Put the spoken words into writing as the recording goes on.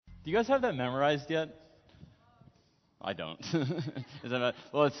Do you guys have that memorized yet? I don't.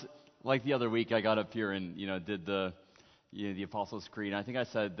 Well, it's like the other week I got up here and did the Apostles' Creed. And I think I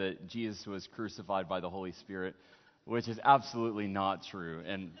said that Jesus was crucified by the Holy Spirit, which is absolutely not true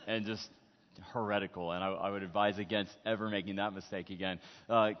and just heretical. And I would advise against ever making that mistake again.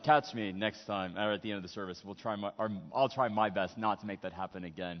 Catch me next time or at the end of the service. I'll try my best not to make that happen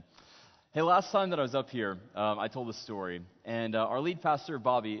again. Hey, last time that I was up here, I told a story, and our lead pastor,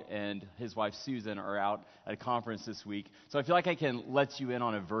 Bobby, and his wife, Susan, are out at a conference this week, so I feel like I can let you in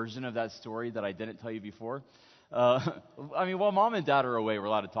on a version of that story that I didn't tell you before. While mom and dad are away, we're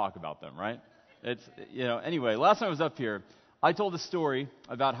allowed to talk about them, right? Anyway, last time I was up here, I told a story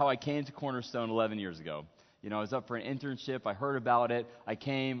about how I came to Cornerstone 11 years ago. I was up for an internship, I heard about it, I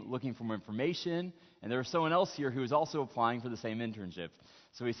came looking for more information, and there was someone else here who was also applying for the same internship.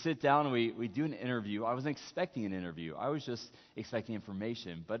 So we sit down and we do an interview. I wasn't expecting an interview. I was just expecting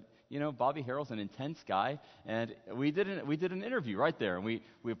information. But, Bobby Harrell's an intense guy, and we did an interview right there. And we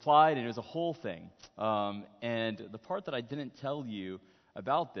applied, and it was a whole thing. And the part that I didn't tell you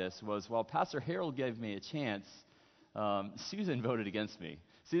about this was while Pastor Harrell gave me a chance, Susan voted against me.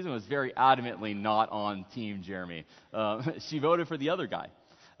 Susan was very adamantly not on Team Jeremy. She voted for the other guy.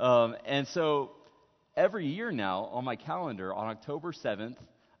 And so every year now on my calendar, on October 7th,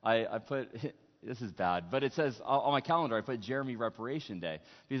 I put, this is bad, but it says on my calendar, I put Jeremy Reparation Day,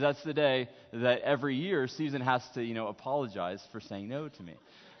 because that's the day that every year Susan has to, apologize for saying no to me.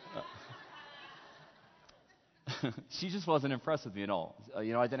 She just wasn't impressed with me at all. I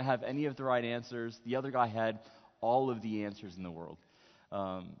didn't have any of the right answers. The other guy had all of the answers in the world.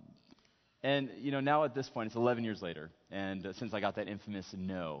 Now at this point, it's 11 years later, and since I got that infamous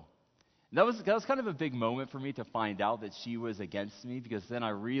no. That was kind of a big moment for me to find out that she was against me, because then I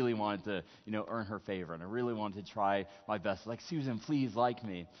really wanted to, earn her favor, and I really wanted to try my best. Like, Susan, please like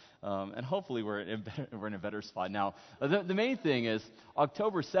me. And hopefully we're in a better spot now. The main thing is,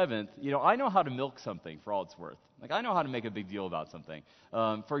 October 7th, I know how to milk something for all it's worth. Like, I know how to make a big deal about something.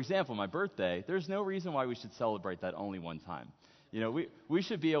 For example, my birthday, there's no reason why we should celebrate that only one time. We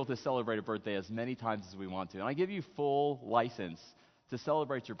should be able to celebrate a birthday as many times as we want to. And I give you full license to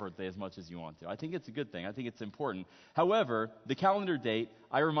celebrate your birthday as much as you want to. I think it's a good thing. I think it's important. However, the calendar date,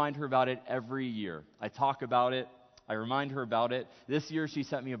 I remind her about it every year. I talk about it. I remind her about it. This year, she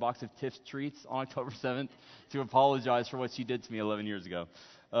sent me a box of Tiff's treats on October 7th to apologize for what she did to me 11 years ago.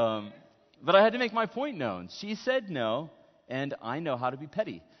 But I had to make my point known. She said no, and I know how to be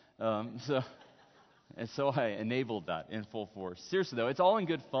petty. So I enabled that in full force. Seriously, though, it's all in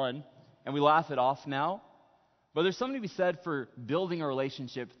good fun, and we laugh it off now. But there's something to be said for building a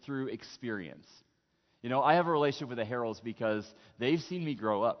relationship through experience. I have a relationship with the Harrells because they've seen me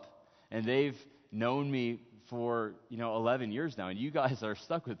grow up, and they've known me for 11 years now, and you guys are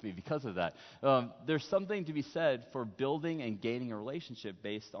stuck with me because of that. There's something to be said for building and gaining a relationship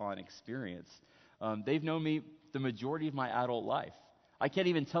based on experience. They've known me the majority of my adult life. I can't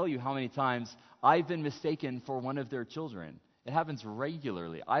even tell you how many times I've been mistaken for one of their children. It happens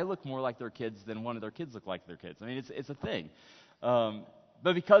regularly. I look more like their kids than one of their kids look like their kids. I mean, it's a thing.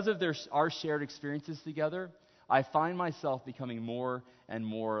 But because of our shared experiences together, I find myself becoming more and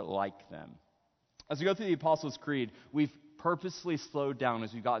more like them. As we go through the Apostles' Creed, we've purposely slowed down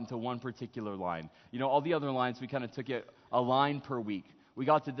as we got into one particular line. All the other lines, we kind of took it a line per week. We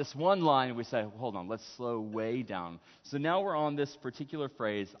got to this one line, and we said, hold on, let's slow way down. So now we're on this particular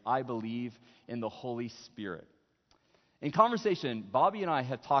phrase, I believe in the Holy Spirit. In conversation, Bobby and I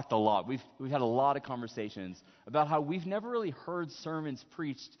have talked a lot. We've had a lot of conversations about how we've never really heard sermons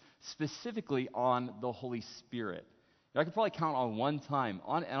preached specifically on the Holy Spirit. I could probably count on one time,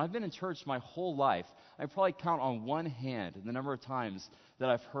 and I've been in church my whole life. I could probably count on one hand the number of times that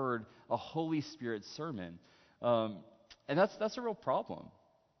I've heard a Holy Spirit sermon. And that's a real problem.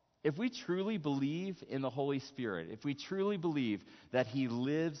 If we truly believe in the Holy Spirit, if we truly believe that He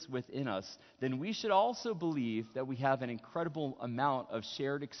lives within us, then we should also believe that we have an incredible amount of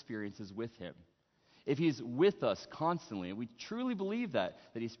shared experiences with Him. If He's with us constantly, and we truly believe that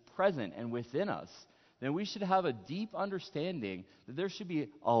He's present and within us, then we should have a deep understanding that there should be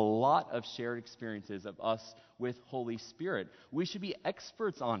a lot of shared experiences of us with Holy Spirit. We should be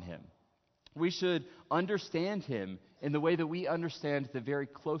experts on Him. We should understand Him in the way that we understand the very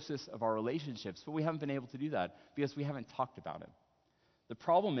closest of our relationships, but we haven't been able to do that because we haven't talked about Him. The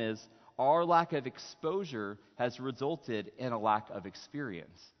problem is our lack of exposure has resulted in a lack of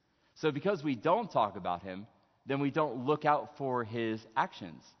experience. So because we don't talk about Him, then we don't look out for His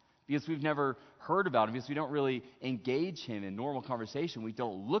actions. Because we've never heard about Him, because we don't really engage Him in normal conversation, we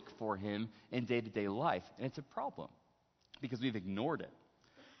don't look for Him in day-to-day life. And it's a problem because we've ignored it.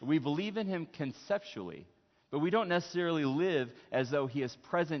 We believe in him conceptually, but we don't necessarily live as though he is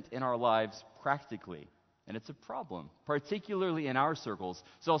present in our lives practically. And it's a problem, particularly in our circles.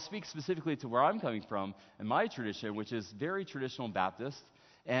 So I'll speak specifically to where I'm coming from in my tradition, which is very traditional Baptist.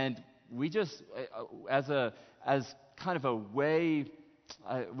 And we just, as kind of a way,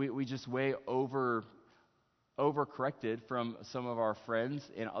 we just way overcorrected from some of our friends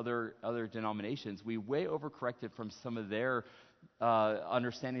in other denominations. We way overcorrected from some of their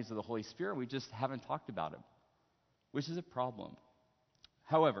understandings of the Holy Spirit. We just haven't talked about him, which is a problem.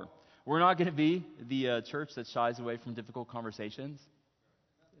 However, we're not going to be the church that shies away from difficult conversations.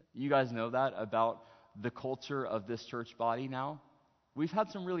 You guys know that about the culture of this church body now. We've had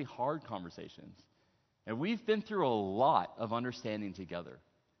some really hard conversations, and we've been through a lot of understanding together.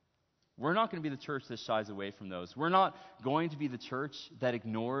 We're not going to be the church that shies away from those. We're not going to be the church that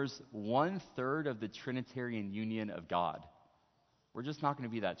ignores 1/3 of the Trinitarian union of God. We're just not going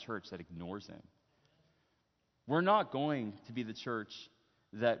to be that church that ignores him. We're not going to be the church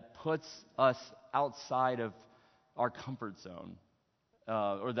that puts us outside of our comfort zone,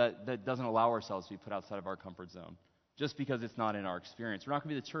 or that doesn't allow ourselves to be put outside of our comfort zone, just because it's not in our experience. We're not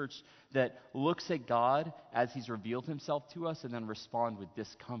going to be the church that looks at God as he's revealed himself to us and then respond with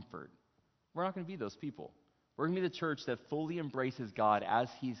discomfort. We're not going to be those people. We're going to be the church that fully embraces God as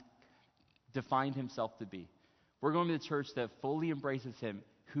he's defined himself to be. We're going to be the church that fully embraces him,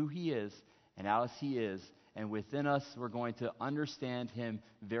 who he is, and as he is. And within us, we're going to understand him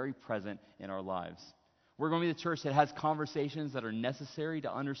very present in our lives. We're going to be the church that has conversations that are necessary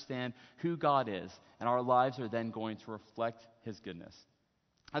to understand who God is, and our lives are then going to reflect his goodness.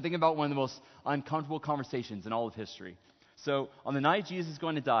 I think about one of the most uncomfortable conversations in all of history. So on the night Jesus is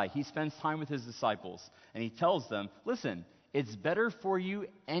going to die, he spends time with his disciples, and he tells them, listen, it's better for you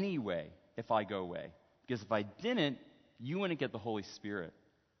anyway if I go away, because if I didn't, you wouldn't get the Holy Spirit.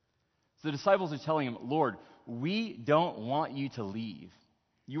 So the disciples are telling him, Lord, we don't want you to leave.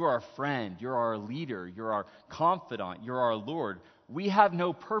 You are our friend, you're our leader, you're our confidant, you're our Lord. We have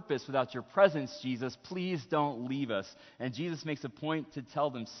no purpose without your presence, Jesus. Please don't leave us. And Jesus makes a point to tell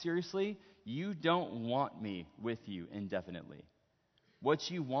them, seriously, you don't want me with you indefinitely.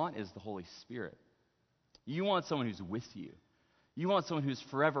 What you want is the Holy Spirit. You want someone who's with you. You want someone who's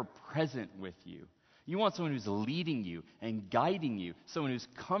forever present with you. You want someone who's leading you and guiding you, someone who's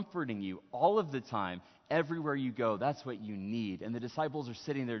comforting you all of the time, everywhere you go. That's what you need. And the disciples are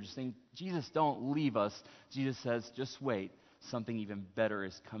sitting there just saying, Jesus, don't leave us. Jesus says, just wait. Something even better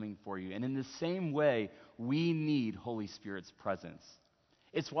is coming for you. And in the same way, we need Holy Spirit's presence.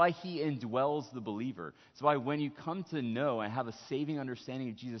 It's why he indwells the believer. It's why when you come to know and have a saving understanding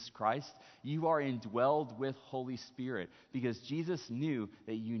of Jesus Christ, you are indwelled with Holy Spirit, because Jesus knew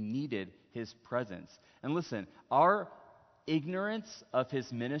that you needed his presence. And listen, our ignorance of his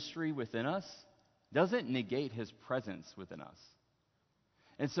ministry within us doesn't negate his presence within us.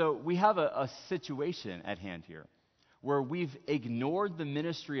 And so we have a situation at hand here where we've ignored the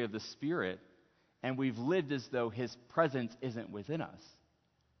ministry of the Spirit and we've lived as though his presence isn't within us.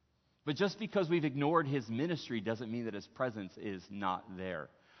 But just because we've ignored his ministry doesn't mean that his presence is not there.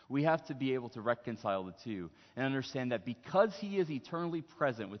 We have to be able to reconcile the two and understand that because he is eternally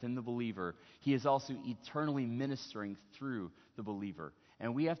present within the believer, he is also eternally ministering through the believer.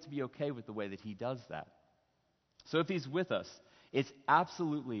 And we have to be okay with the way that he does that. So if he's with us, it's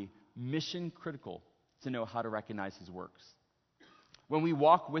absolutely mission critical to know how to recognize his works. When we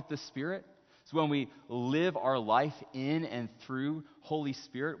walk with the Spirit, so when we live our life in and through Holy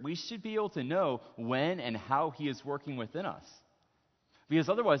Spirit, we should be able to know when and how he is working within us. Because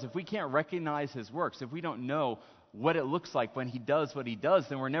otherwise, if we can't recognize his works, if we don't know what it looks like when he does what he does,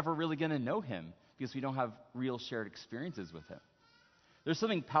 then we're never really going to know him, because we don't have real shared experiences with him. There's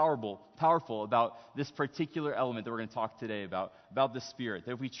something powerful about this particular element that we're going to talk today about the Spirit.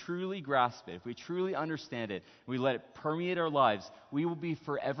 That if we truly grasp it, if we truly understand it, we let it permeate our lives, we will be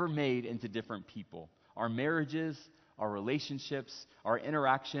forever made into different people. Our marriages, our relationships, our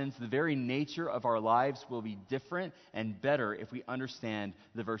interactions, the very nature of our lives will be different and better if we understand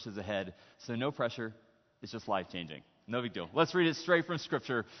the verses ahead. So no pressure, it's just life-changing. No big deal. Let's read it straight from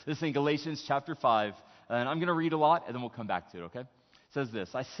Scripture. This is in Galatians chapter 5, and I'm going to read a lot, and then we'll come back to it, okay? It says this,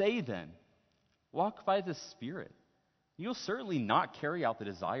 I say then, walk by the Spirit. You'll certainly not carry out the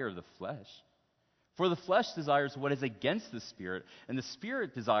desire of the flesh. For the flesh desires what is against the Spirit, and the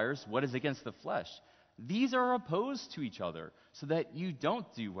Spirit desires what is against the flesh. These are opposed to each other, so that you don't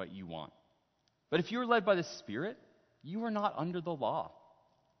do what you want. But if you are led by the Spirit, you are not under the law.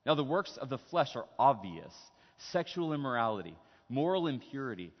 Now the works of the flesh are obvious: sexual immorality, moral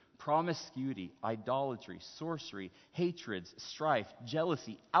impurity, promiscuity, idolatry, sorcery, hatreds, strife,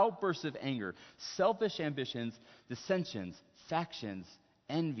 jealousy, outbursts of anger, selfish ambitions, dissensions, factions,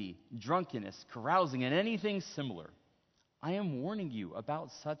 envy, drunkenness, carousing, and anything similar. I am warning you about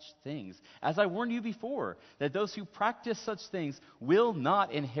such things, as I warned you before, that those who practice such things will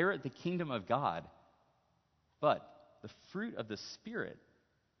not inherit the kingdom of God. But the fruit of the Spirit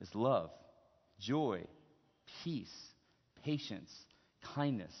is love, joy, peace, patience,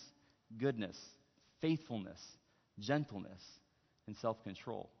 kindness, goodness, faithfulness, gentleness, and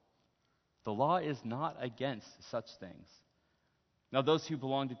self-control. The law is not against such things. Now those who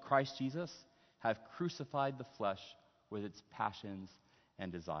belong to Christ Jesus have crucified the flesh with its passions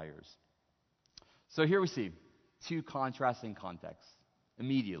and desires. So here we see two contrasting contexts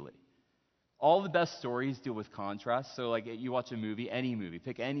immediately. All the best stories deal with contrast. So like you watch a movie, any movie,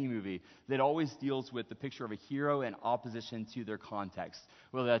 pick any movie that always deals with the picture of a hero in opposition to their context.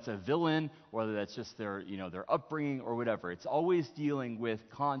 Whether that's a villain, or whether that's just their upbringing or whatever. It's always dealing with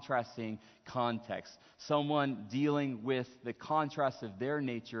contrasting context. Someone dealing with the contrast of their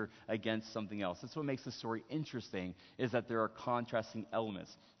nature against something else. That's what makes the story interesting, is that there are contrasting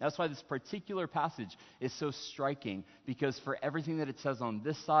elements. That's why this particular passage is so striking, because for everything that it says on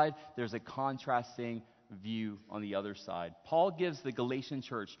this side, there's a contrasting view on the other side. Paul gives the Galatian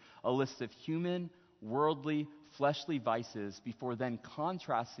church a list of human, worldly, fleshly vices before then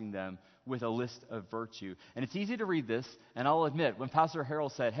contrasting them with a list of virtue. And it's easy to read this, and I'll admit, when Pastor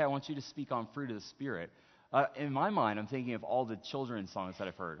Harold said, hey, I want you to speak on fruit of the Spirit, in my mind, I'm thinking of all the children's songs that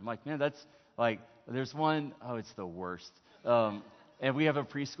I've heard. I'm like, man, that's like, there's one, oh, it's the worst. And we have a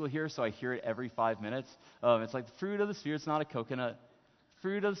preschool here, so I hear it every 5 minutes. It's like, the fruit of the Spirit's not a coconut.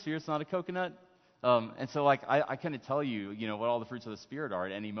 Fruit of the Spirit's not a coconut. And so, like, I couldn't tell you, what all the fruits of the Spirit are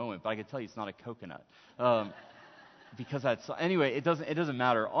at any moment, but I can tell you it's not a coconut. Because that's, anyway, it doesn't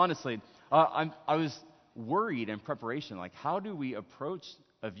matter. Honestly, I was worried in preparation, like, how do we approach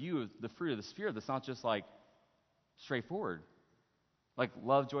a view of the fruit of the Spirit that's not just, like, straightforward? Like,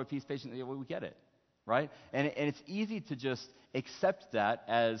 love, joy, peace, patience, we get it, right? And it's easy to just accept that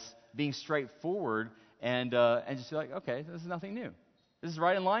as being straightforward and just be like, okay, this is nothing new. This is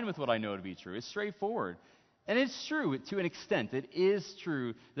right in line with what I know to be true. It's straightforward. And it's true to an extent. It is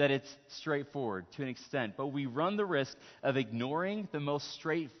true that it's straightforward to an extent. But we run the risk of ignoring the most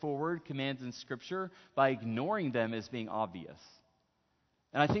straightforward commands in Scripture by ignoring them as being obvious.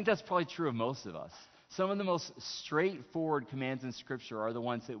 And I think that's probably true of most of us. Some of the most straightforward commands in Scripture are the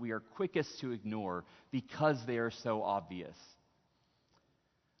ones that we are quickest to ignore because they are so obvious.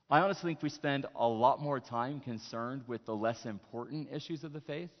 I honestly think we spend a lot more time concerned with the less important issues of the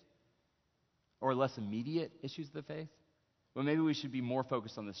faith, or less immediate issues of the faith. But maybe we should be more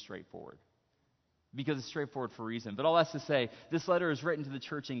focused on the straightforward, because it's straightforward for a reason. But all that's to say, this letter is written to the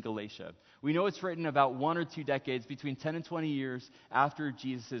church in Galatia. We know it's written about 1 or 2 decades, between 10 and 20 years after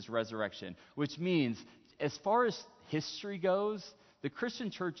Jesus' resurrection, which means, as far as history goes, the Christian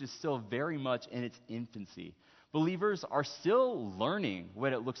church is still very much in its infancy. Believers are still learning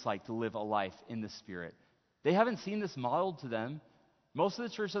what it looks like to live a life in the Spirit. They haven't seen this modeled to them. Most of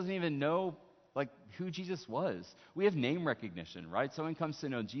the church doesn't even know who Jesus was. We have name recognition, right? Someone comes to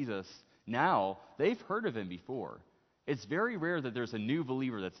know Jesus now, they've heard of him before. It's very rare that there's a new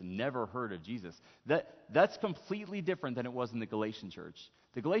believer that's never heard of Jesus. That's completely different than it was in the Galatian church.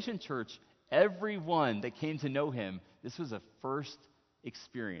 The Galatian church, everyone that came to know him, this was a first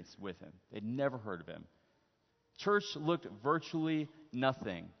experience with him. They'd never heard of him. Church looked virtually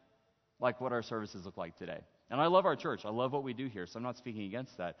nothing like what our services look like today. And I love our church. I love what we do here, so I'm not speaking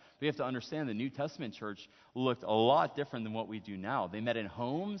against that. But you have to understand the New Testament church looked a lot different than what we do now. They met in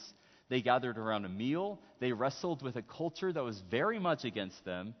homes. They gathered around a meal. They wrestled with a culture that was very much against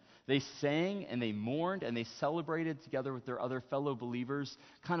them. They sang and they mourned and they celebrated together with their other fellow believers,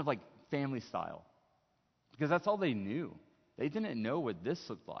 kind of like family style. Because that's all they knew. They didn't know what this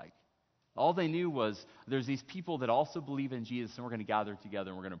looked like. All they knew was there's these people that also believe in Jesus, and we're going to gather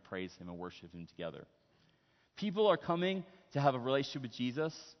together and we're going to praise him and worship him together. People are coming to have a relationship with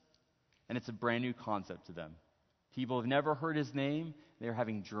Jesus, and it's a brand new concept to them. People have never heard his name. They're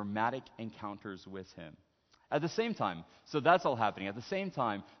having dramatic encounters with him. At the same time, so that's all happening. At the same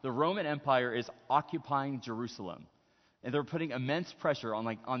time, the Roman Empire is occupying Jerusalem. And they're putting immense pressure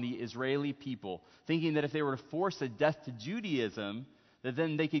on the Israeli people, thinking that if they were to force a death to Judaism, that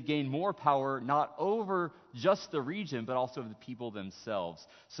then they could gain more power, not over just the region, but also of the people themselves.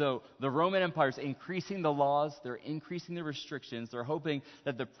 So the Roman Empire is increasing the laws, they're increasing the restrictions, they're hoping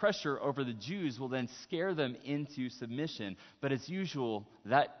that the pressure over the Jews will then scare them into submission. But as usual,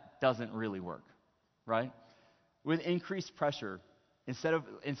 that doesn't really work, right? With increased pressure, Instead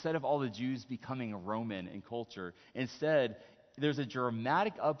of all the Jews becoming Roman in culture, instead, there's a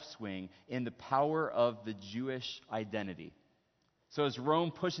dramatic upswing in the power of the Jewish identity. So as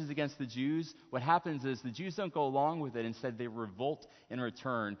Rome pushes against the Jews, what happens is the Jews don't go along with it. Instead, they revolt in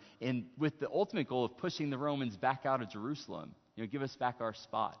return, with the ultimate goal of pushing the Romans back out of Jerusalem. Give us back our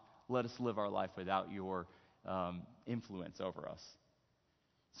spot. Let us live our life without your influence over us.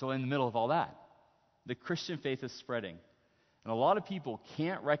 So in the middle of all that, the Christian faith is spreading. And a lot of people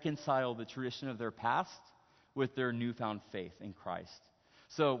can't reconcile the tradition of their past with their newfound faith in Christ.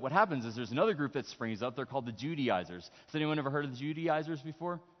 So what happens is there's another group that springs up. They're called the Judaizers. Has anyone ever heard of the Judaizers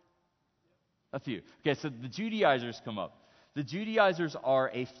before? A few. Okay, so the Judaizers come up. The Judaizers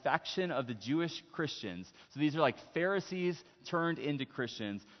are a faction of the Jewish Christians. So these are like Pharisees turned into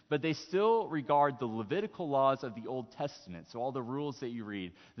Christians, but they still regard the Levitical laws of the Old Testament. So all the rules that you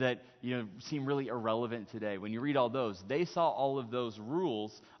read that seem really irrelevant today. When you read all those, they saw all of those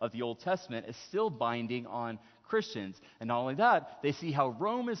rules of the Old Testament as still binding on Christians. And not only that, they see how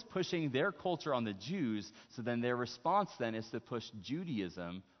Rome is pushing their culture on the Jews, so then their response then is to push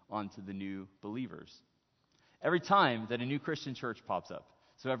Judaism onto the new believers. Every time that a new Christian church pops up,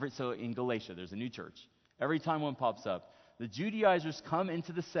 so in Galatia, there's a new church. Every time one pops up, the Judaizers come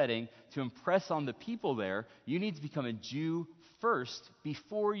into the setting to impress on the people there, you need to become a Jew first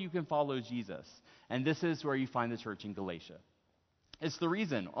before you can follow Jesus. And this is where you find the church in Galatia. It's the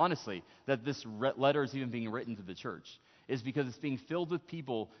reason, honestly, that this letter is even being written to the church, is because it's being filled with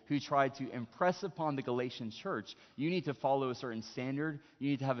people who try to impress upon the Galatian church, you need to follow a certain standard, you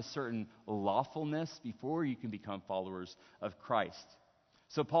need to have a certain lawfulness before you can become followers of Christ.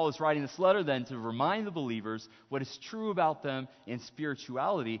 So Paul is writing this letter then to remind the believers what is true about them in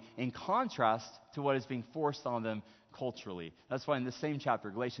spirituality in contrast to what is being forced on them culturally. That's why in the same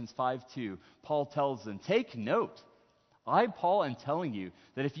chapter, Galatians 5:2, Paul tells them, take note, I, Paul, am telling you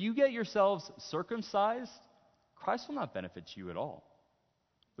that if you get yourselves circumcised, Christ will not benefit you at all,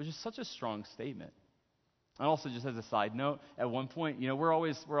 which is such a strong statement. And also, just as a side note, at one point, we're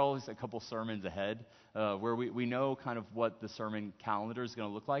always a couple sermons ahead, where we know kind of what the sermon calendar is going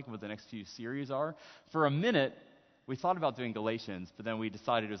to look like and what the next few series are. For a minute, we thought about doing Galatians, but then we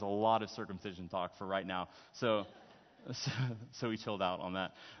decided there's a lot of circumcision talk for right now, so we chilled out on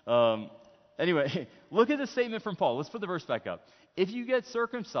that. Anyway, look at the statement from Paul. Let's put the verse back up. If you get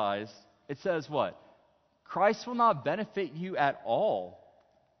circumcised, it says what? Christ will not benefit you at all.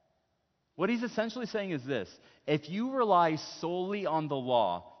 What he's essentially saying is this: if you rely solely on the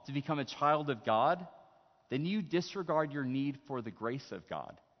law to become a child of God, then you disregard your need for the grace of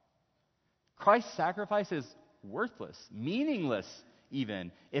God. Christ's sacrifice is worthless, meaningless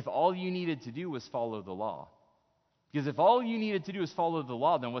even, if all you needed to do was follow the law. Because if all you needed to do is follow the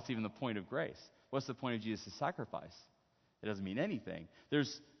law, then what's even the point of grace? What's the point of Jesus' sacrifice? It doesn't mean anything.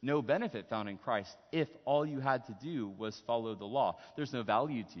 There's no benefit found in Christ if all you had to do was follow the law. There's no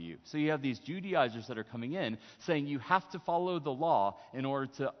value to you. So you have these Judaizers that are coming in saying you have to follow the law in order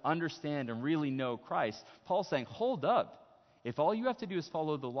to understand and really know Christ. Paul's saying, hold up. If all you have to do is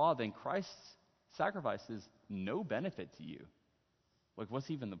follow the law, then Christ's sacrifice is no benefit to you. Like, what's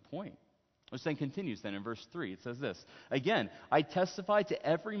even the point? Which then continues then in verse 3. It says this: again, I testify to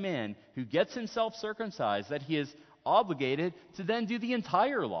every man who gets himself circumcised that he is obligated to then do the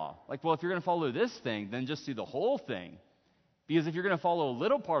entire law. Like, well, if you're going to follow this thing, then just do the whole thing. Because if you're going to follow a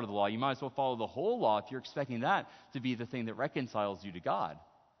little part of the law, you might as well follow the whole law if you're expecting that to be the thing that reconciles you to God.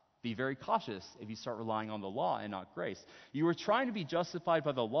 Be very cautious if you start relying on the law and not grace. You are trying to be justified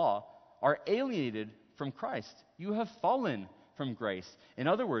by the law, are alienated from Christ. You have fallen from grace. In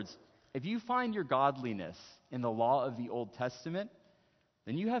other words, if you find your godliness in the law of the Old Testament,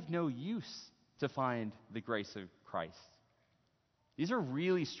 then you have no use to find the grace of Christ. These are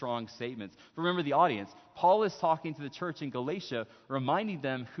really strong statements. Remember the audience. Paul is talking to the church in Galatia, reminding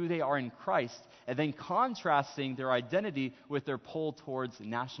them who they are in Christ, and then contrasting their identity with their pull towards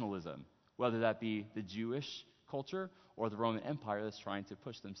nationalism, whether that be the Jewish culture or the Roman Empire that's trying to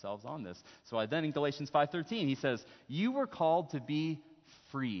push themselves on this. So then in Galatians 5:13, he says, you were called to be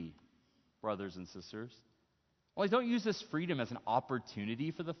free, brothers and sisters. Only don't use this freedom as an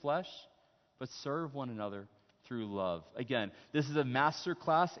opportunity for the flesh, but serve one another through love. Again, this is a master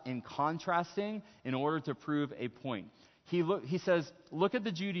class in contrasting in order to prove a point. He says, look at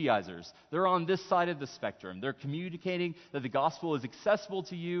the Judaizers. They're on this side of the spectrum. They're communicating that the gospel is accessible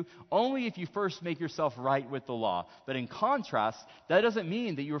to you only if you first make yourself right with the law. But in contrast, that doesn't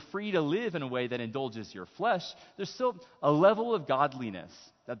mean that you're free to live in a way that indulges your flesh. There's still a level of godliness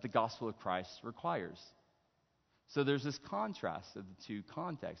that the gospel of Christ requires. So there's this contrast of the two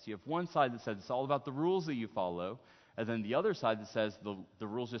contexts. You have one side that says it's all about the rules that you follow, And then the other side that says the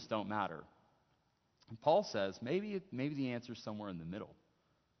rules just don't matter. And Paul says maybe the answer is somewhere in the middle.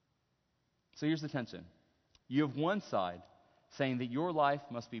 So here's the tension. You have one side saying that your life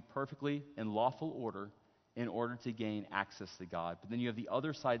must be perfectly in lawful order in order to gain access to God. But then you have the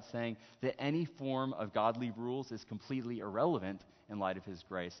other side saying that any form of godly rules is completely irrelevant in light of his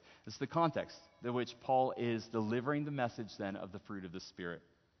grace. This is the context in which Paul is delivering the message then of the fruit of the Spirit.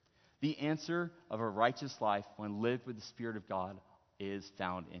 The answer of a righteous life when lived with the Spirit of God is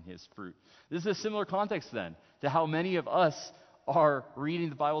found in his fruit. This is a similar context then to how many of us are reading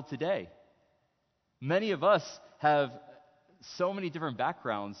the Bible today. Many of us have so many different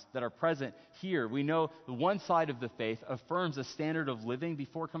backgrounds that are present here. We know the one side of the faith affirms a standard of living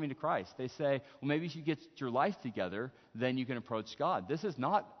before coming to Christ. They say, well, maybe you should get your life together, then you can approach God. This is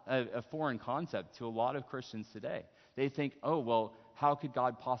not a foreign concept to a lot of Christians today. They think, oh, well, how could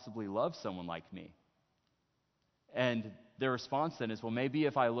God possibly love someone like me? And their response then is, well, maybe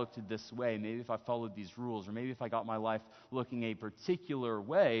if I looked this way, maybe if I followed these rules, or maybe if I got my life looking a particular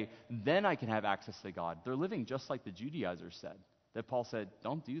way, then I can have access to God. They're living just like the Judaizers said, that Paul said,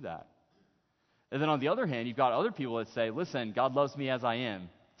 don't do that. And then on the other hand, you've got other people that say, listen, God loves me as I am.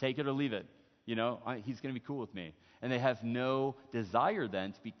 Take it or leave it. He's going to be cool with me. And they have no desire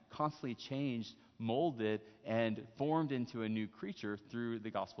then to be constantly changed, molded, and formed into a new creature through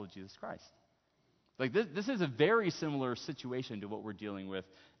the gospel of Jesus Christ. Like this is a very similar situation to what we're dealing with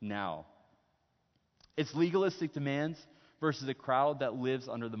now. It's legalistic demands versus a crowd that lives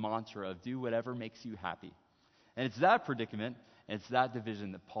under the mantra of do whatever makes you happy. And it's that predicament, and it's that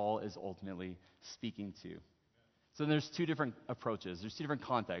division that Paul is ultimately speaking to. So there's two different approaches. There's two different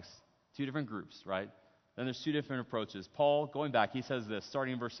contexts, two different groups, right? Then there's two different approaches. Paul, going back, he says this,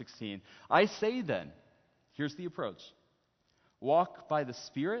 starting in verse 16. I say then, here's the approach. Walk by the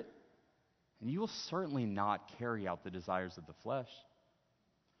Spirit, and you will certainly not carry out the desires of the flesh.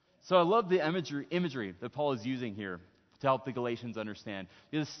 So I love the imagery that Paul is using here to help the Galatians understand.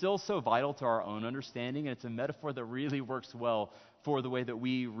 It is still so vital to our own understanding, and it's a metaphor that really works well for the way that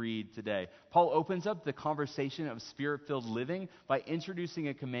we read today. Paul opens up the conversation of Spirit-filled living by introducing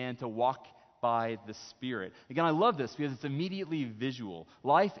a command to walk by the Spirit. Again, I love this because it's immediately visual.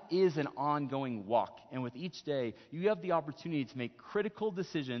 Life is an ongoing walk, and with each day, you have the opportunity to make critical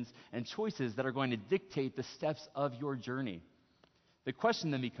decisions and choices that are going to dictate the steps of your journey. The question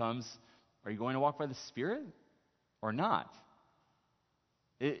then becomes, are you going to walk by the Spirit or not?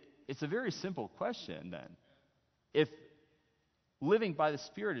 It's a very simple question then. If living by the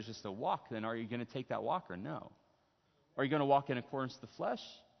Spirit is just a walk, then are you going to take that walk or no? Are you going to walk in accordance to the flesh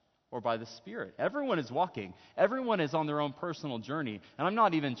or by the Spirit? Everyone is walking. Everyone is on their own personal journey. And I'm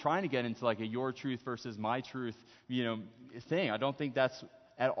not even trying to get into like a your truth versus my truth, thing. I don't think that's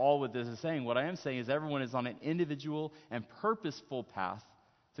at all what this is saying. What I am saying is everyone is on an individual and purposeful path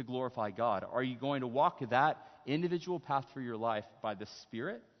to glorify God. Are you going to walk that individual path for your life by the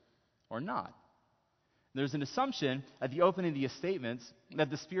Spirit or not? There's an assumption at the opening of these statements that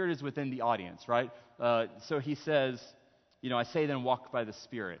the Spirit is within the audience, right? So he says, I say then walk by the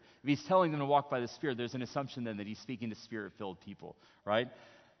Spirit. If he's telling them to walk by the Spirit, there's an assumption then that he's speaking to Spirit-filled people, right?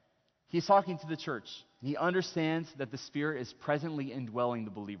 He's talking to the church. He understands that the Spirit is presently indwelling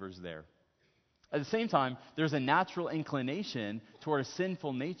the believers there. At the same time, there's a natural inclination toward a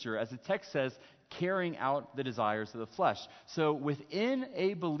sinful nature, as the text says, carrying out the desires of the flesh. So within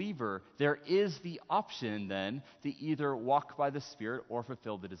a believer, there is the option then to either walk by the Spirit or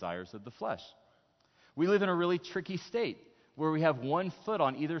fulfill the desires of the flesh. We live in a really tricky state where we have one foot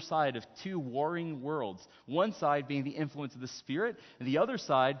on either side of two warring worlds. One side being the influence of the Spirit, and the other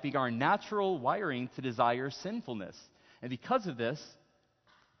side being our natural wiring to desire sinfulness. And because of this,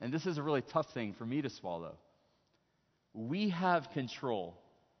 and this is a really tough thing for me to swallow, we have control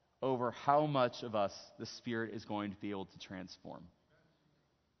over how much of us the Spirit is going to be able to transform.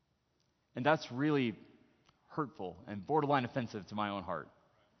 And that's really hurtful and borderline offensive to my own heart,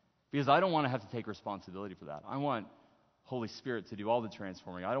 because I don't want to have to take responsibility for that. I want Holy Spirit to do all the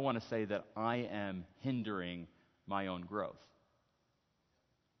transforming. I don't want to say that I am hindering my own growth.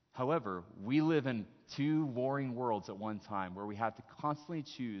 However, we live in two warring worlds at one time where we have to constantly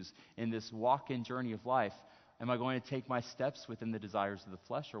choose in this walk and journey of life, am I going to take my steps within the desires of the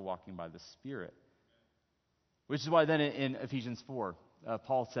flesh or walking by the Spirit? Which is why then in Ephesians 4,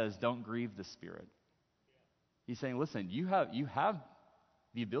 Paul says, don't grieve the Spirit. He's saying, listen, you have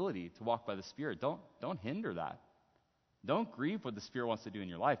the ability to walk by the Spirit. Don't hinder that. Don't grieve what the Spirit wants to do in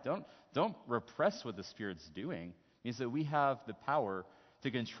your life. Don't repress what the Spirit's doing. It means that we have the power to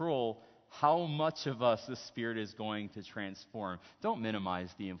control how much of us the Spirit is going to transform. Don't minimize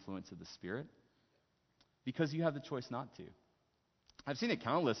the influence of the Spirit. because you have the choice not to. I've seen it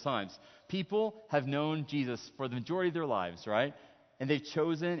countless times. People have known Jesus for the majority of their lives, right? And they've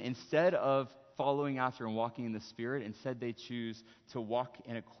chosen, instead of following after and walking in the Spirit, instead they choose to walk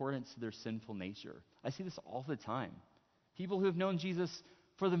in accordance to their sinful nature. I see this all the time. People who have known Jesus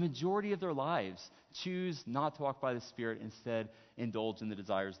for the majority of their lives choose not to walk by the Spirit, instead indulge in the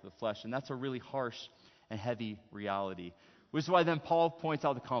desires of the flesh. And that's a really harsh and heavy reality. Which is why then Paul points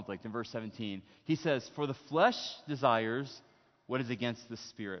out the conflict in verse 17. He says, "For the flesh desires what is against the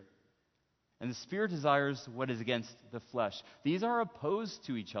Spirit, and the Spirit desires what is against the flesh. These are opposed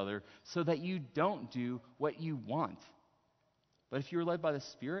to each other, so that you don't do what you want. But if you are led by the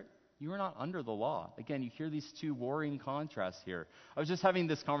Spirit, you are not under the law." Again, you hear these two warring contrasts here. I was just having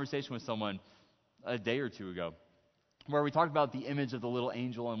this conversation with someone a day or two ago, where we talked about the image of the little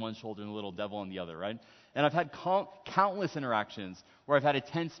angel on one shoulder and the little devil on the other, right? And I've had countless interactions where I've had a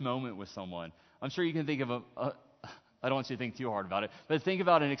tense moment with someone. I'm sure you can think of I don't want you to think too hard about it, but think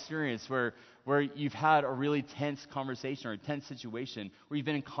about an experience where you've had a really tense conversation or a tense situation where you've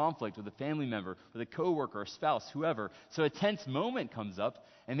been in conflict with a family member, with a coworker, a spouse, whoever. So a tense moment comes up,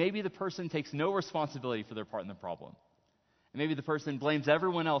 and maybe the person takes no responsibility for their part in the problem. And maybe the person blames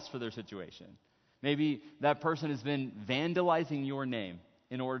everyone else for their situation. Maybe that person has been vandalizing your name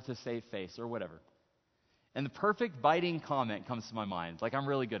in order to save face or whatever. And the perfect biting comment comes to my mind. Like, I'm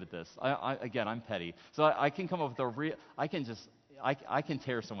really good at this. Again, I'm petty. So I can come up with I can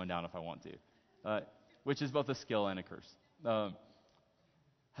tear someone down if I want to, which is both a skill and a curse.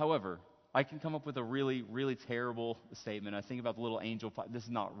 However, I can come up with a really, really terrible statement. I think about the little angel. This is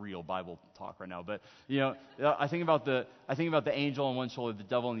not real Bible talk right now, but I think about the angel on one shoulder, the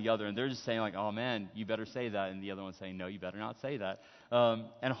devil on the other, and they're just saying like, "Oh man, you better say that," and the other one's saying, "No, you better not say that."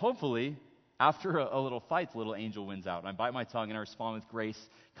 And hopefully, after a little fight, the little angel wins out. And I bite my tongue and I respond with grace,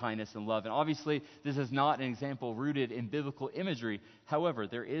 kindness, and love. And obviously, this is not an example rooted in biblical imagery. However,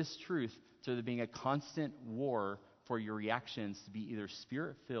 there is truth to there being a constant war for your reactions to be either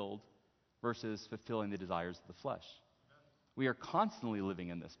Spirit-filled versus fulfilling the desires of the flesh. We are constantly living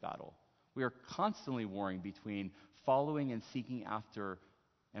in this battle. We are constantly warring between following and seeking after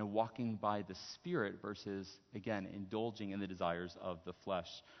and walking by the Spirit versus, again, indulging in the desires of the flesh.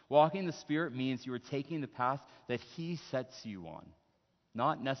 Walking in the Spirit means you are taking the path that He sets you on,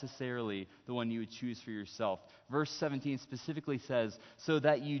 not necessarily the one you would choose for yourself. Verse 17 specifically says, so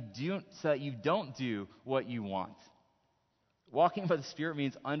that you don't do what you want. Walking by the Spirit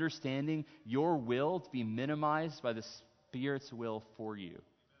means understanding your will to be minimized by the Spirit's will for you.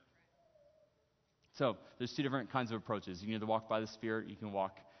 So there's two different kinds of approaches. You can either walk by the Spirit, you can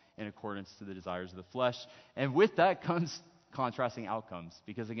walk in accordance to the desires of the flesh. And with that comes contrasting outcomes,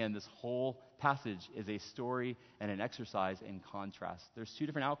 because again, this whole passage is a story and an exercise in contrast. There's two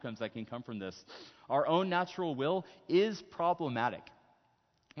different outcomes that can come from this. Our own natural will is problematic,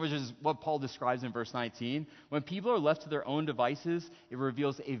 which is what Paul describes in verse 19. When people are left to their own devices, it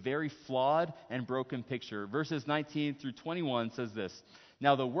reveals a very flawed and broken picture. Verses 19 through 21 says this: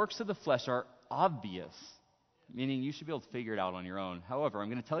 "Now the works of the flesh are obvious," meaning you should be able to figure it out on your own. However, I'm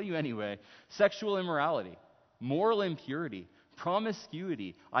going to tell you anyway: sexual immorality, moral impurity,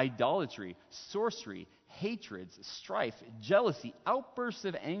 promiscuity, idolatry, sorcery, hatreds, strife, jealousy, outbursts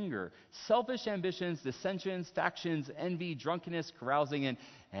of anger, selfish ambitions, dissensions, factions, envy, drunkenness, carousing, and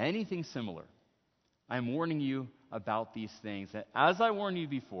anything similar. I'm warning you about these things, that as I warned you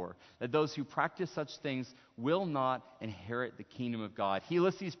before, that those who practice such things will not inherit the kingdom of God. He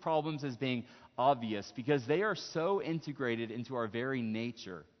lists these problems as being obvious because they are so integrated into our very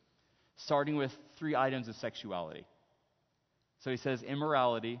nature, starting with 3 items of sexuality. So he says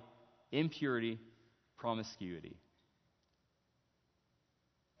immorality, impurity, promiscuity.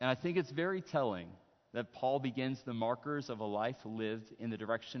 And I think it's very telling that Paul begins the markers of a life lived in the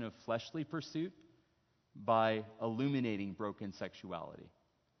direction of fleshly pursuit by illuminating broken sexuality.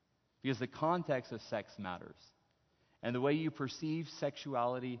 Because the context of sex matters. And the way you perceive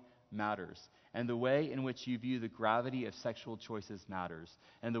sexuality matters. And the way in which you view the gravity of sexual choices matters.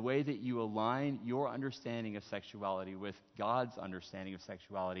 And the way that you align your understanding of sexuality with God's understanding of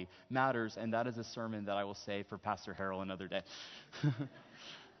sexuality matters. And that is a sermon that I will save for Pastor Harold another day.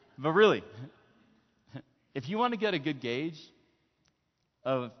 But really, if you want to get a good gauge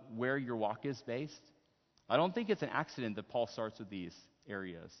of where your walk is based, I don't think it's an accident that Paul starts with these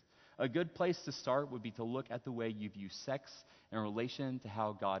areas. A good place to start would be to look at the way you view sex in relation to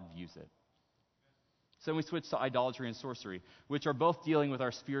how God views it. So we switch to idolatry and sorcery, which are both dealing with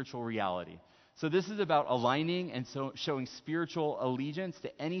our spiritual reality. So this is about aligning and so showing spiritual allegiance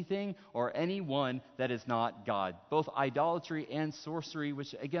to anything or anyone that is not God. Both idolatry and sorcery,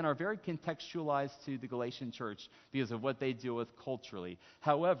 which again are very contextualized to the Galatian church because of what they deal with culturally.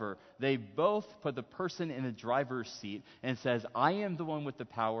 However, they both put the person in the driver's seat and says, I am the one with the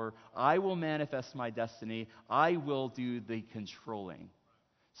power. I will manifest my destiny. I will do the controlling.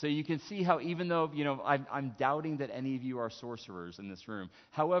 So you can see how even though, I'm doubting that any of you are sorcerers in this room.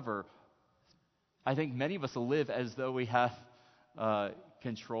 However, I think many of us live as though we have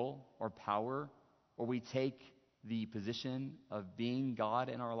control or power, or we take the position of being God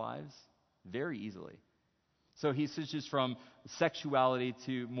in our lives very easily. So he switches from sexuality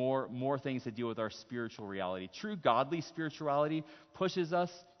to more things that deal with our spiritual reality. True godly spirituality pushes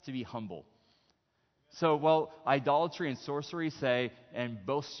us to be humble. So while idolatry and sorcery say and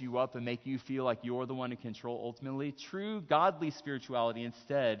boast you up and make you feel like you're the one in control ultimately, true godly spirituality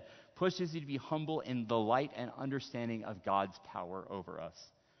instead pushes you to be humble in the light and understanding of God's power over us.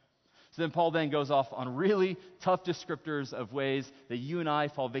 So then Paul then goes off on really tough descriptors of ways that you and I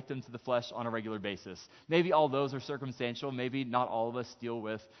fall victim to the flesh on a regular basis. Maybe all those are circumstantial. Maybe not all of us deal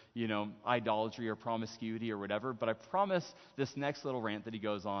with, idolatry or promiscuity or whatever. But I promise this next little rant that he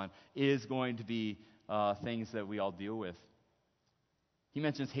goes on is going to be things that we all deal with. He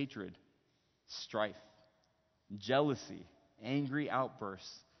mentions hatred, strife, jealousy, angry outbursts,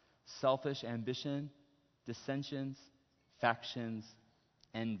 selfish ambition, dissensions, factions,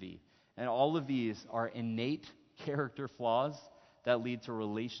 envy. And all of these are innate character flaws that lead to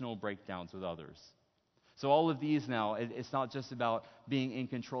relational breakdowns with others. So all of these now, it's not just about being in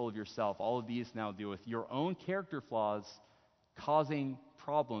control of yourself. All of these now deal with your own character flaws causing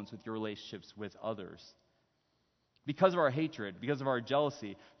problems with your relationships with others. Because of our hatred, because of our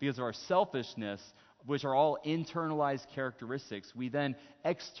jealousy, because of our selfishness, which are all internalized characteristics, we then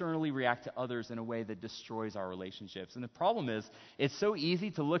externally react to others in a way that destroys our relationships. And the problem is, it's so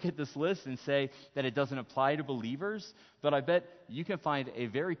easy to look at this list and say that it doesn't apply to believers, but I bet you can find a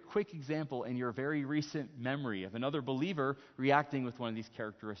very quick example in your very recent memory of another believer reacting with one of these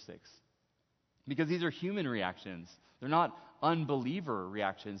characteristics. Because these are human reactions. They're not unbeliever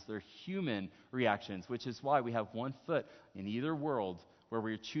reactions, they're human reactions, which is why we have one foot in either world, where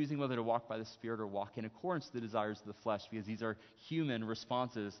we're choosing whether to walk by the Spirit or walk in accordance to the desires of the flesh, because these are human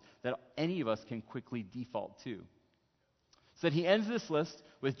responses that any of us can quickly default to. So that he ends this list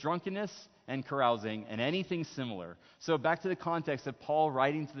with drunkenness and carousing and anything similar. So back to the context of Paul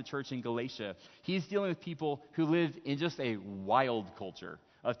writing to the church in Galatia, he's dealing with people who live in just a wild culture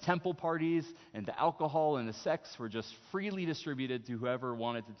of temple parties, and the alcohol and the sex were just freely distributed to whoever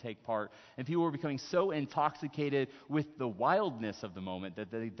wanted to take part. And people were becoming so intoxicated with the wildness of the moment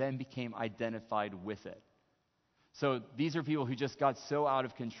that they then became identified with it. So these are people who just got so out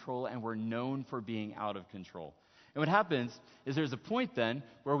of control and were known for being out of control. And what happens is there's a point then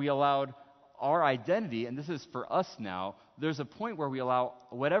where we allowed our identity, and this is for us now, there's a point where we allow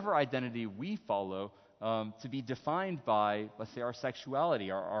whatever identity we follow to be defined by, let's say, our sexuality,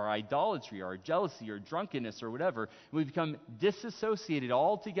 our idolatry, our jealousy, or drunkenness, or whatever. And we become disassociated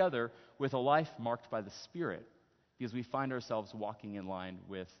altogether with a life marked by the Spirit because we find ourselves walking in line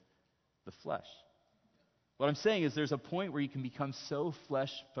with the flesh. What I'm saying is there's a point where you can become so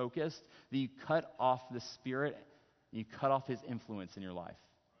flesh-focused that you cut off the Spirit, and you cut off His influence in your life.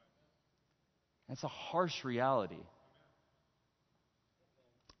 That's a harsh reality.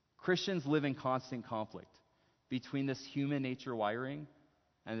 Christians live in constant conflict between this human nature wiring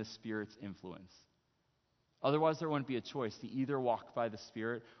and the Spirit's influence. Otherwise, there wouldn't be a choice to either walk by the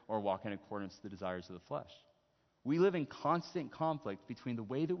Spirit or walk in accordance to the desires of the flesh. We live in constant conflict between the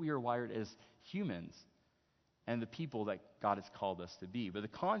way that we are wired as humans and the people that God has called us to be. But the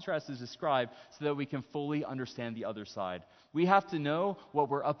contrast is described so that we can fully understand the other side. We have to know what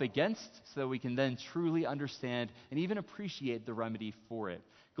we're up against so that we can then truly understand and even appreciate the remedy for it.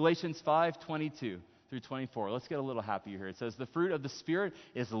 Galatians 5:22 through 24. Let's get a little happier here. It says, the fruit of the Spirit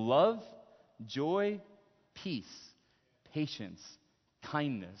is love, joy, peace, patience,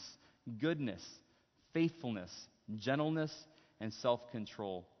 kindness, goodness, faithfulness, gentleness, and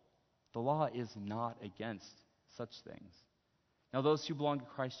self-control. The law is not against such things. Now those who belong to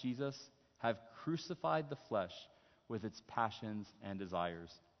Christ Jesus have crucified the flesh with its passions and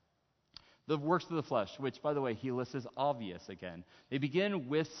desires. The works of the flesh, which, by the way, he lists as obvious again, they begin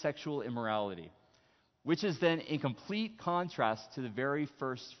with sexual immorality, which is then in complete contrast to the very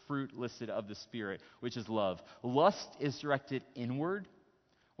first fruit listed of the Spirit, which is love. Lust is directed inward,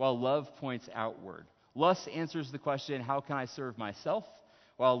 while love points outward. Lust answers the question, how can I serve myself?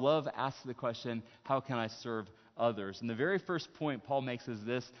 While love asks the question, how can I serve others. And the very first point Paul makes is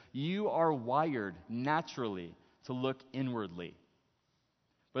this: you are wired naturally to look inwardly.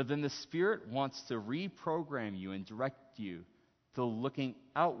 But then the Spirit wants to reprogram you and direct you to looking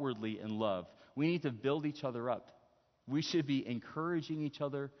outwardly in love. We need to build each other up. We should be encouraging each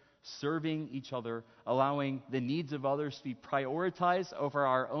other, serving each other, allowing the needs of others to be prioritized over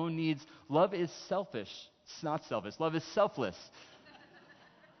our own needs. Love is selfish. It's not selfish. Love is selfless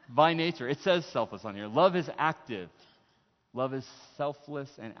by nature. It says selfless on here. Love is active. Love is selfless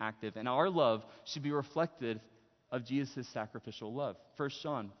and active. And our love should be reflected of Jesus' sacrificial love. 1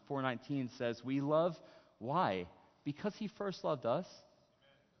 John 4:19 says, we love, why? Because he first loved us.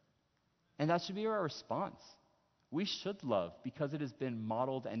 And that should be our response. We should love because it has been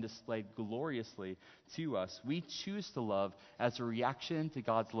modeled and displayed gloriously to us. We choose to love as a reaction to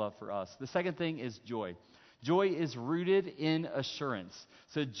God's love for us. The second thing is joy. Joy is rooted in assurance.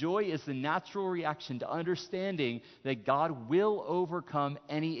 So joy is the natural reaction to understanding that God will overcome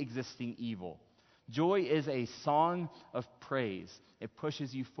any existing evil. Joy is a song of praise. It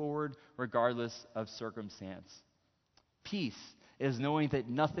pushes you forward regardless of circumstance. Peace is knowing that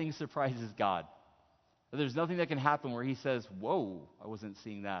nothing surprises God. There's nothing that can happen where he says, whoa, I wasn't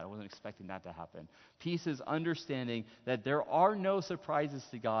seeing that. I wasn't expecting that to happen. Peace is understanding that there are no surprises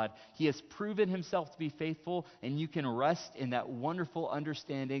to God. He has proven himself to be faithful, and you can rest in that wonderful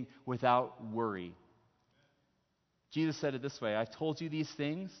understanding without worry. Jesus said it this way: I told you these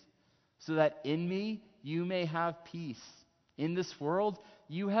things so that in me you may have peace. In this world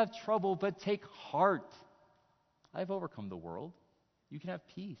you have trouble, but take heart. I've overcome the world. You can have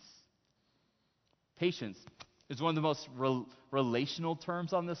peace. Patience is one of the most relational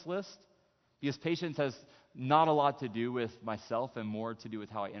terms on this list, because patience has not a lot to do with myself and more to do with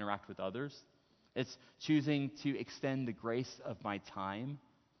how I interact with others. It's choosing to extend the grace of my time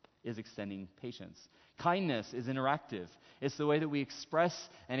is extending patience. Kindness is interactive. It's the way that we express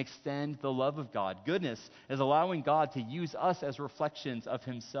and extend the love of God. Goodness is allowing God to use us as reflections of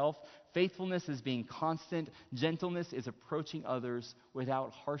himself. Faithfulness is being constant. Gentleness is approaching others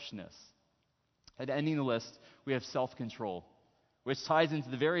without harshness. And ending the list, we have self-control, which ties into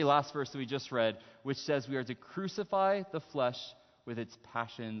the very last verse that we just read, which says we are to crucify the flesh with its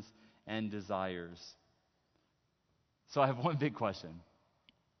passions and desires. So I have one big question.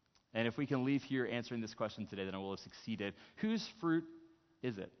 And if we can leave here answering this question today, then I will have succeeded. Whose fruit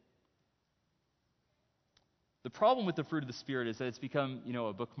is it? The problem with the fruit of the Spirit is that it's become,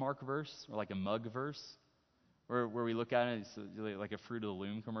 a bookmark verse or like a mug verse. Where we look at it, it's like a Fruit of the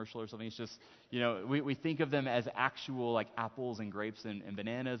Loom commercial or something. It's just, we think of them as actual like apples and grapes and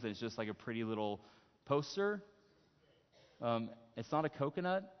bananas, and it's just like a pretty little poster. It's not a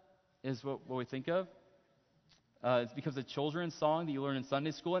coconut, is what we think of. It's because of a children's song that you learn in Sunday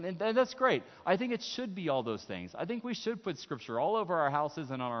school, and that's great. I think it should be all those things. I think we should put Scripture all over our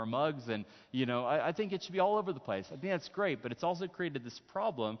houses and on our mugs, and, I think it should be all over the place. I think that's great, but it's also created this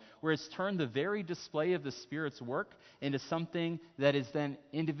problem where it's turned the very display of the Spirit's work into something that is then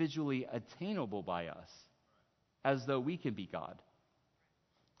individually attainable by us, as though we can be God.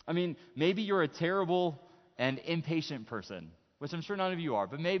 I mean, maybe you're a terrible and impatient person, which I'm sure none of you are,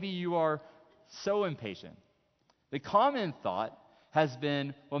 but maybe you are so impatient. The common thought has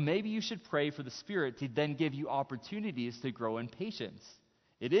been, well, maybe you should pray for the Spirit to then give you opportunities to grow in patience.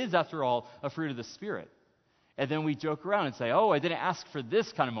 It is, after all, a fruit of the Spirit. And then we joke around and say, oh, I didn't ask for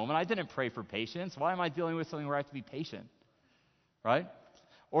this kind of moment. I didn't pray for patience. Why am I dealing with something where I have to be patient? Right?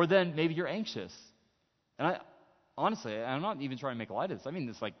 Or then maybe you're anxious. And honestly, I'm not even trying to make light of this. I mean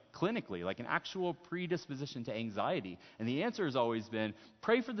this like clinically, like an actual predisposition to anxiety. And the answer has always been,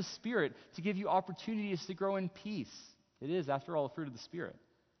 pray for the Spirit to give you opportunities to grow in peace. It is, after all, a fruit of the Spirit.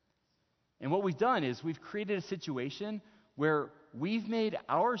 And what we've done is we've created a situation where we've made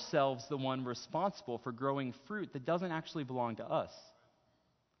ourselves the one responsible for growing fruit that doesn't actually belong to us.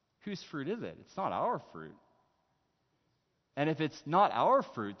 Whose fruit is it? It's not our fruit. And if it's not our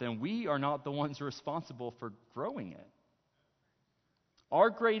fruit, then we are not the ones responsible for growing it. Our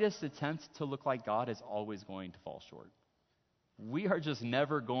greatest attempt to look like God is always going to fall short. We are just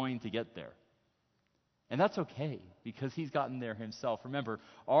never going to get there. And that's okay, because he's gotten there himself. Remember,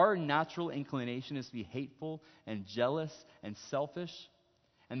 our natural inclination is to be hateful and jealous and selfish.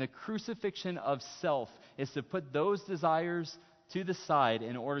 And the crucifixion of self is to put those desires to the side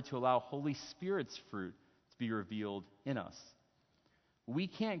in order to allow Holy Spirit's fruit to be revealed in us. We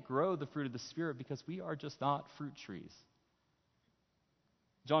can't grow the fruit of the Spirit because we are just not fruit trees.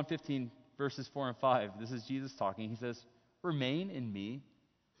 John 15, verses 4 and 5, this is Jesus talking. He says, remain in me.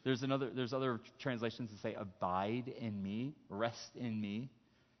 There's other translations that say, abide in me, rest in me.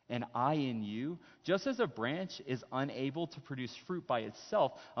 and I in you, just as a branch is unable to produce fruit by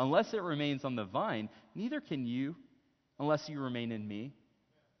itself unless it remains on the vine, neither can you unless you remain in me.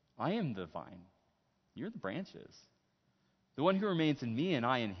 I am the vine. You're the branches. The one who remains in me and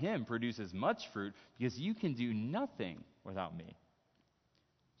I in him produces much fruit, because you can do nothing without me.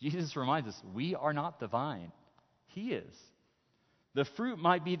 Jesus reminds us, we are not the vine. He is. The fruit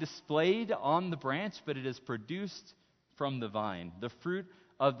might be displayed on the branch, but it is produced from the vine. The fruit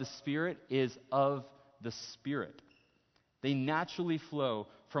of the Spirit is of the Spirit. They naturally flow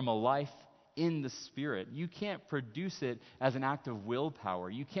from a life in the Spirit. You can't produce it as an act of willpower.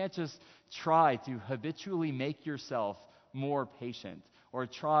 You can't just try to habitually make yourself more patient, or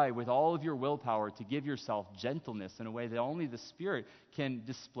try with all of your willpower to give yourself gentleness in a way that only the Spirit can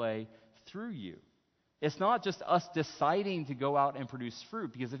display through you. It's not just us deciding to go out and produce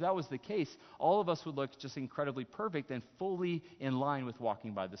fruit, because if that was the case, all of us would look just incredibly perfect and fully in line with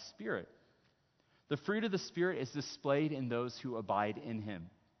walking by the Spirit. The fruit of the Spirit is displayed in those who abide in Him.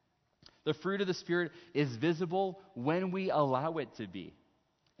 The fruit of the Spirit is visible when we allow it to be,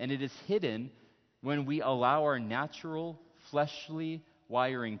 and it is hidden when we allow our natural, fleshly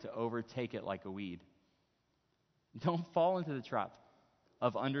wiring to overtake it like a weed. Don't fall into the trap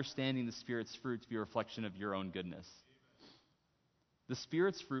of understanding the Spirit's fruit to be a reflection of your own goodness. The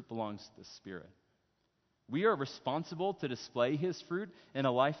Spirit's fruit belongs to the Spirit. We are responsible to display His fruit in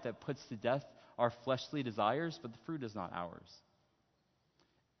a life that puts to death our fleshly desires, but the fruit is not ours.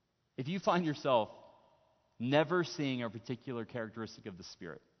 If you find yourself never seeing a particular characteristic of the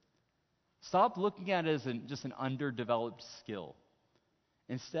Spirit, stop looking at it as just an underdeveloped skill.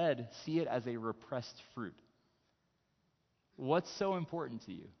 Instead, see it as a repressed fruit. What's so important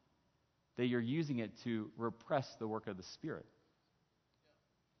to you that you're using it to repress the work of the Spirit?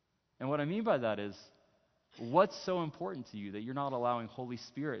 And what I mean by that is, what's so important to you that you're not allowing Holy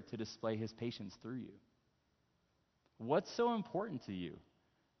Spirit to display His patience through you? What's so important to you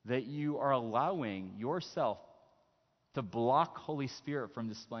that you are allowing yourself to block Holy Spirit from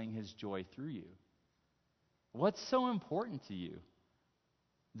displaying His joy through you? What's so important to you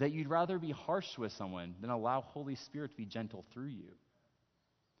that you'd rather be harsh with someone than allow Holy Spirit to be gentle through you?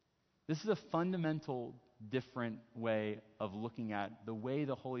 This is a fundamental different way of looking at the way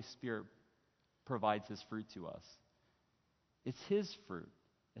the Holy Spirit provides His fruit to us. It's His fruit.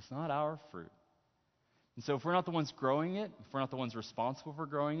 It's not our fruit. And so if we're not the ones growing it, if we're not the ones responsible for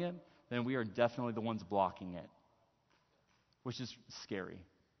growing it, then we are definitely the ones blocking it, which is scary,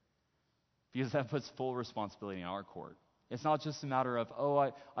 because that puts full responsibility in our court. It's not just a matter of,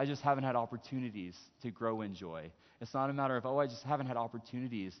 I just haven't had opportunities to grow in joy. It's not a matter of, I just haven't had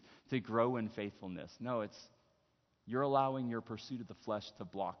opportunities to grow in faithfulness. No, it's you're allowing your pursuit of the flesh to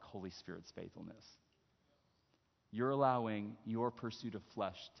block Holy Spirit's faithfulness. You're allowing your pursuit of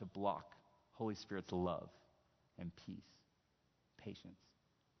flesh to block Holy Spirit's love and peace, patience.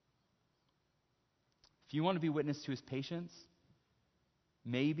 If you want to be witness to His patience,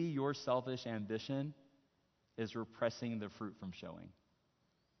 maybe your selfish ambition is repressing the fruit from showing.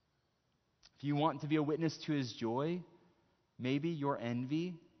 If you want to be a witness to His joy, maybe your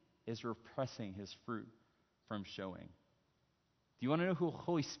envy is repressing His fruit from showing. Do you want to know who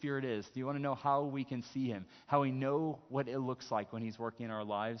Holy Spirit is? Do you want to know how we can see Him? How we know what it looks like when He's working in our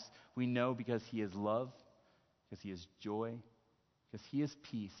lives? We know because He is love, because He is joy, because He is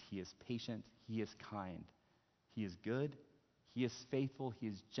peace, He is patient, He is kind, He is good, He is faithful, He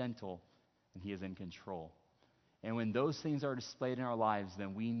is gentle, and He is in control. And when those things are displayed in our lives,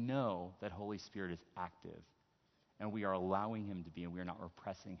 then we know that Holy Spirit is active, and we are allowing Him to be, and we are not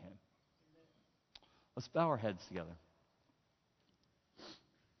repressing Him. Let's bow our heads together.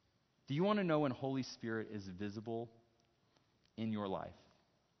 Do you want to know when Holy Spirit is visible in your life?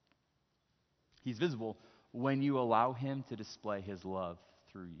 He's visible when you allow Him to display His love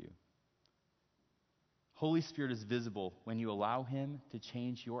through you. Holy Spirit is visible when you allow Him to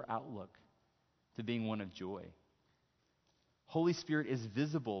change your outlook to being one of joy. Holy Spirit is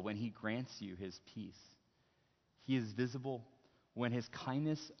visible when He grants you His peace. He is visible when His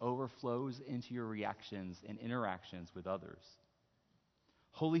kindness overflows into your reactions and interactions with others.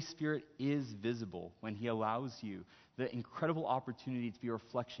 Holy Spirit is visible when He allows you the incredible opportunity to be a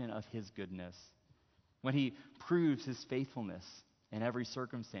reflection of His goodness, when He proves His faithfulness in every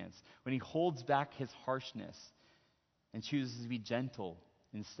circumstance, when He holds back His harshness and chooses to be gentle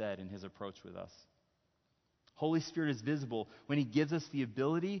instead in His approach with us. Holy Spirit is visible when He gives us the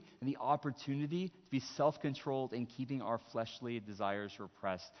ability and the opportunity to be self-controlled in keeping our fleshly desires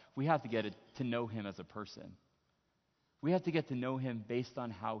repressed. We have to get to know Him as a person. We have to get to know Him based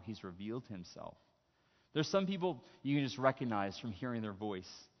on how He's revealed Himself. There's some people you can just recognize from hearing their voice.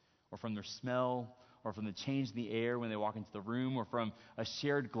 or from their smell, or from the change in the air when they walk into the room, or from a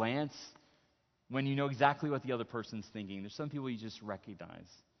shared glance when you know exactly what the other person's thinking. There's some people you just recognize.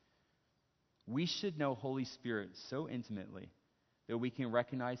 We should know Holy Spirit so intimately that we can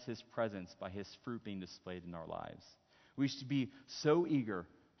recognize his presence by his fruit being displayed in our lives. We should be so eager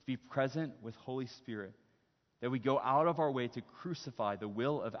to be present with Holy Spirit that we go out of our way to crucify the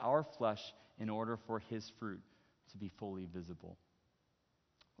will of our flesh in order for his fruit to be fully visible.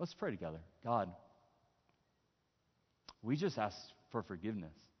 Let's pray together. God, we just ask for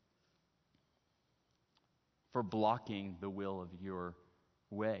forgiveness for blocking the will of your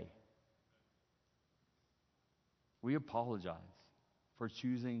way. We apologize for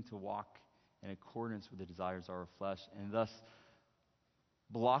choosing to walk in accordance with the desires of our flesh and thus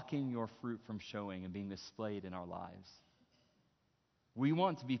blocking your fruit from showing and being displayed in our lives. We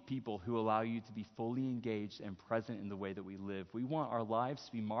want to be people who allow you to be fully engaged and present in the way that we live. We want our lives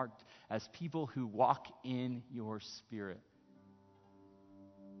to be marked as people who walk in your Spirit.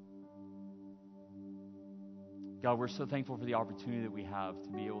 God, we're so thankful for the opportunity that we have to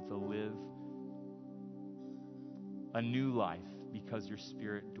be able to live a new life because your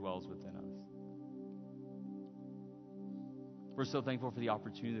Spirit dwells within us. We're so thankful for the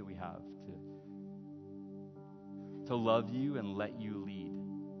opportunity that we have to love you and let you lead.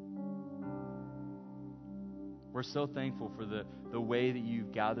 We're so thankful for the way that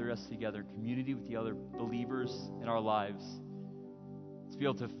you've gathered us together in community with the other believers in our lives to be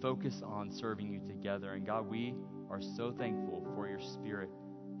able to focus on serving you together. And God, we are so thankful for your Spirit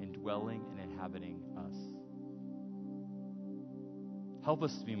indwelling and inhabiting us. Help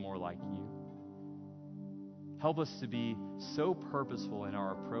us to be more like you. Help us to be so purposeful in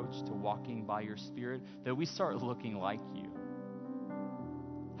our approach to walking by your Spirit that we start looking like you.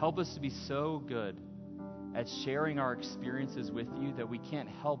 Help us to be so good at sharing our experiences with you that we can't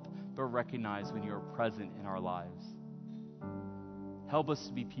help but recognize when you are present in our lives. Help us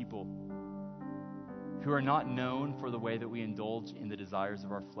to be people who are not known for the way that we indulge in the desires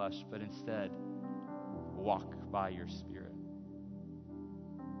of our flesh, but instead walk by your Spirit.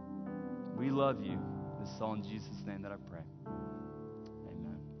 We love you. This is all in Jesus' name that I pray.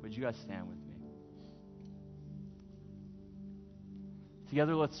 Amen. Would you guys stand with me?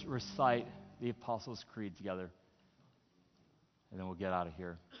 Together, let's recite the Apostles' Creed together, and then we'll get out of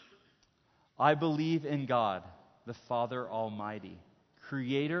here. I believe in God, the Father Almighty,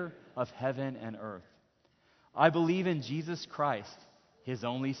 creator of heaven and earth. I believe in Jesus Christ, his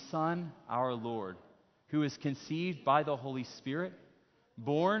only Son, our Lord, who is conceived by the Holy Spirit,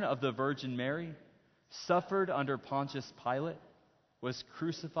 born of the Virgin Mary, suffered under Pontius Pilate, was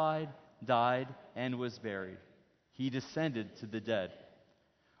crucified, died, and was buried. He descended to the dead.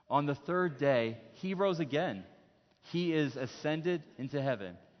 On the third day, he rose again. He is ascended into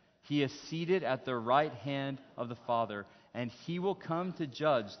heaven. He is seated at the right hand of the Father, and he will come to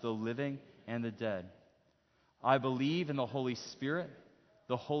judge the living and the dead. I believe in the Holy Spirit,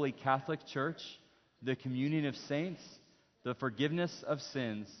 the Holy Catholic Church, the communion of saints, the forgiveness of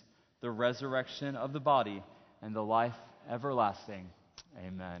sins, the resurrection of the body, and the life everlasting.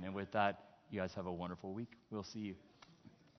 Amen. And with that, you guys have a wonderful week. We'll see you